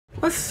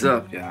What's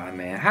up, y'all,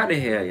 man? How the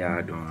hell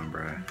y'all doing,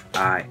 bro?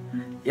 Alright,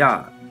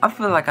 y'all, I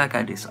feel like I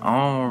got this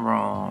on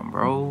wrong,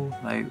 bro.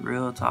 Like,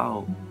 real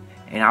talk.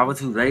 And I was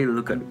too late to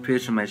look at the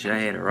picture, make sure I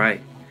had it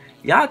right.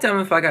 Y'all tell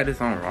me if I got this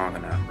on wrong or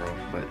not, bro.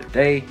 But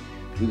today,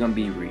 we're gonna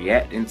be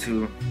reacting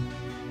to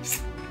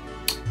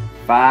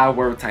 5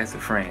 word types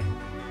of friend.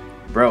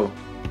 Bro,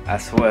 I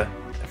swear,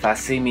 if I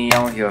see me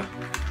on here,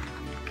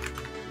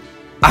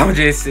 I'm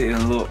just sitting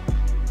and look.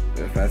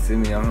 If I see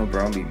me on here,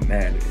 bro, I'm gonna be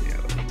mad at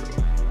y'all, bro.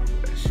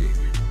 That shit.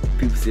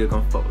 People still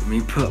gonna fuck with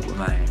me, put with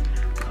my hand.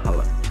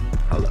 Holla.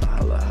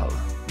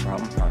 Bro, I'm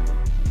hungry.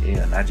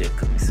 Yeah, and I just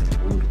cooked me some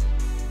food.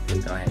 We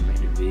go ahead and make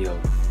the video.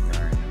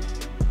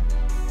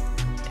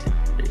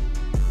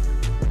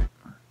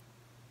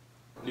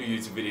 New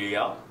YouTube video,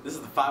 y'all. This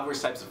is the 5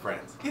 worst types of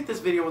friends. Hit this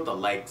video with a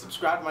like.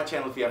 Subscribe to my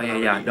channel if you haven't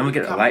already. Yeah. Don't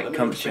forget to like,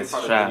 comment, share,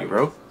 subscribe,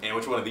 bro. And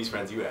which one of these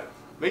friends you have.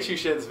 Make sure you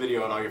share this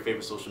video on all your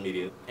favorite social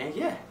media. And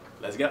yeah,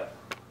 let's go.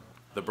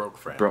 The broke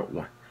friend. Broke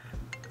one.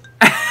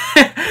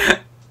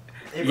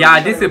 Hey,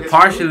 y'all, this is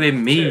partially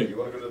me.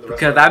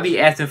 Because I be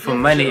asking for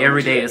money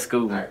every day at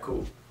school. Alright,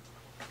 cool.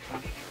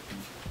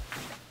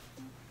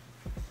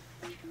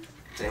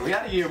 Dang, we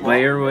got a year more.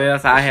 But everywhere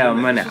else, I have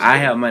money. I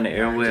have money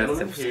everywhere else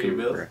except for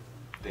school, bro.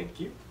 Thank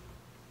you.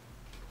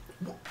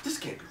 This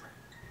can't be right.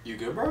 You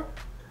good, bro?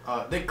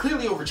 They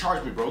clearly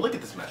overcharged me, bro. Look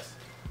at this mess.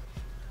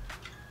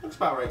 Looks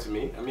about right to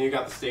me. I mean, you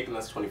got the steak and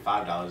that's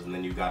 $25, and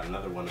then you got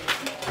another one.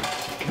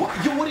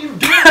 What? Yo, what are you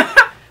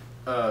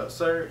doing?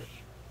 Sir,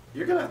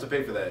 you're gonna have to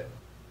pay for that.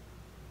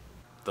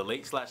 The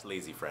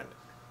late/lazy friend.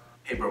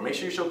 Hey, bro, make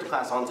sure you show up to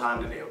class on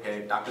time today,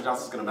 okay? Dr.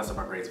 Johnson's gonna mess up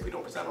our grades if we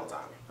don't present on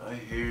time. I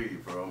hear you,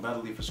 bro. I'm about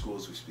to leave for school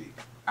as we speak.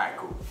 Alright,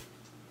 cool.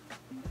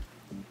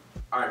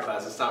 Alright,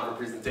 class, it's time for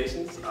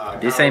presentations.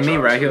 This ain't me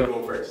right here.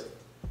 Going first.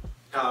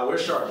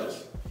 Where's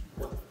Sharpness?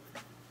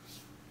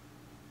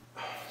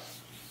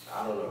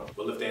 I don't know.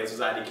 Well, if the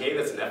answer's IDK,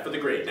 that's an F for the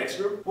grade. Next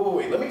group?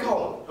 Wait, let me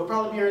call him. He'll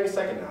probably be here any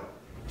second now.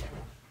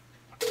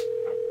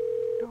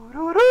 The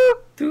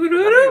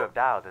number you have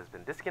dialed has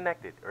been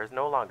disconnected or is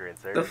no longer in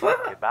service. The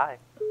fuck? Goodbye.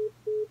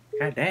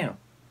 God damn.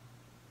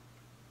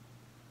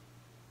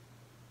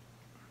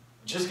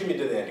 Just give me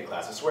to the end of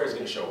class. I swear he's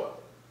gonna show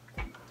up.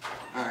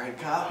 Alright,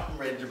 Kyle, I'm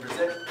ready to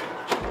present.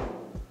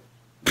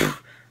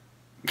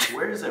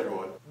 Where is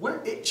everyone?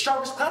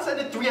 Sharpest class I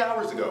did 3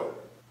 hours ago.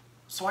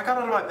 So I got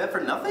out of my bed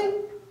for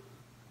nothing?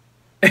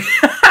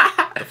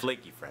 The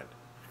flaky friend.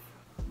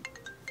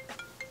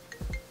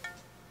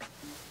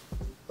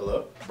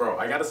 Hello? Bro,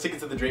 I got a ticket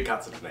to the Dreamcon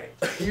concert tonight.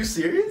 Are you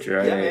serious?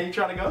 Try Yeah, it. man, you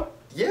trying to go?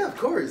 Yeah, of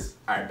course.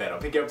 Alright, bet. I'll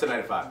pick you up tonight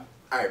at 5.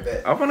 Alright,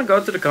 bet. I wanna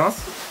go to the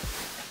concert.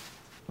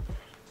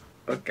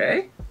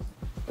 Okay.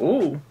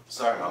 Ooh.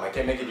 Sorry, Mom, I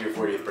can't make it to your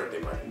 40th birthday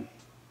party.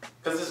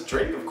 Because this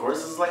Drake, of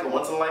course. This is like a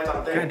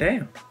once-in-a-lifetime thing. God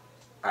damn.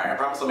 Alright, I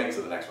promise I'll make it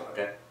to the next one,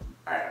 okay?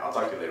 Alright, I'll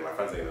talk to you later. My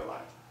friend's in the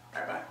line.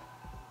 Alright, bye.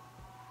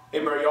 Hey,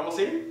 bro, you almost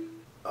here?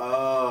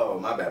 Oh,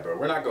 my bad, bro.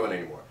 We're not going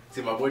anymore.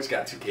 See, my boy just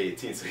got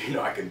 2K18, so you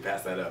know I couldn't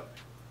pass that up.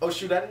 Oh,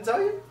 shoot, I didn't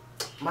tell you?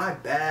 My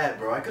bad,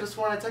 bro. I could have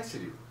sworn I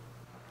texted you.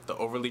 The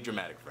overly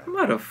dramatic friend.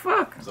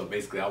 Motherfucker. So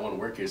basically, I want to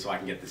work here so I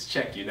can get this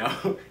check, you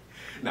know?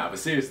 Nah, but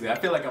seriously, I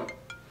feel like I'm... Hold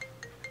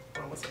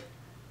on, one second.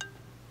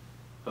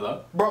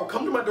 Hello? Bro,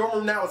 come to my dorm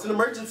room now. It's an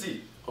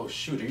emergency. Oh,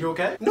 shoot. Are you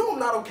okay? No, I'm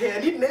not okay. I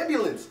need an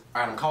ambulance.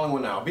 All right, I'm calling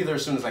one now. I'll be there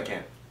as soon as I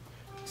can.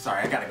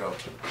 Sorry, I gotta go.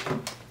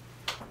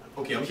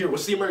 Okay, I'm here.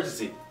 What's the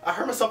emergency? I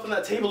hurt myself on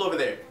that table over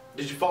there.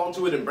 Did you fall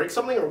into it and break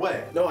something or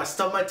what? No, I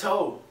stubbed my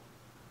toe.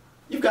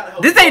 You've got to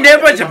help. This ain't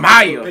that much of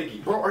Mario.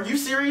 Bro, are you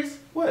serious?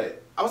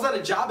 What? I was at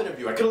a job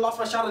interview. I could have lost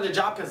my shot at a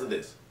job because of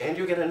this. And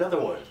you'll get another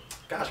one.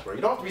 Gosh, bro,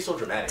 you don't have to be so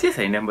dramatic. This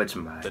ain't that much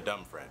of Mario. The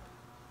dumb friend.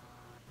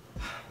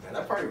 Man,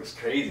 that party was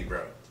crazy,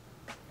 bro.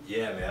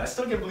 Yeah, man, I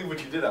still can't believe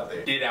what you did out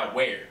there. Did out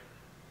where?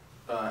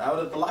 Out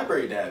at the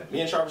library, Dad.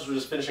 Me and Sharpers were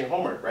just finishing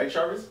homework, right,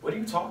 Sharpers? What are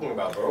you talking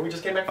about, bro? We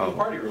just came back from the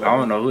party, remember? I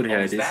don't know who the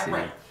hell is this is.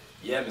 Right?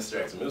 Yeah,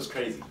 Mr. Exum, it was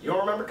crazy. You don't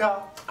remember,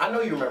 Kyle? I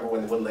know you remember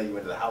when they wouldn't let you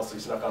into the house, so you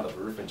snuck onto the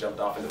roof and jumped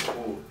off into the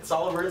pool. It's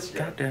all over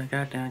Instagram.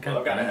 Goddamn. Well,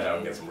 I've got to head out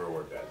and get some real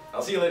work done.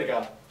 I'll see you later,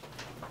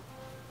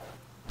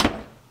 Kyle.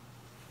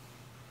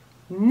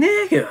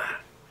 Nigga.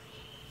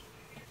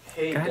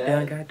 Hey,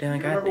 Goddamn.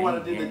 You remember when I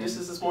did the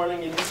dishes this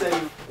morning and you said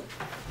you...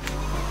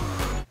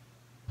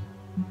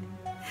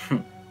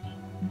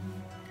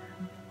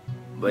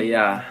 But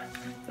yeah,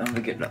 don't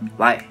forget to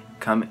like,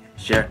 comment,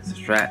 share,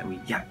 subscribe. We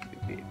got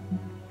it.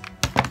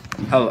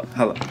 Hello.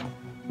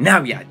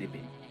 Now we got it.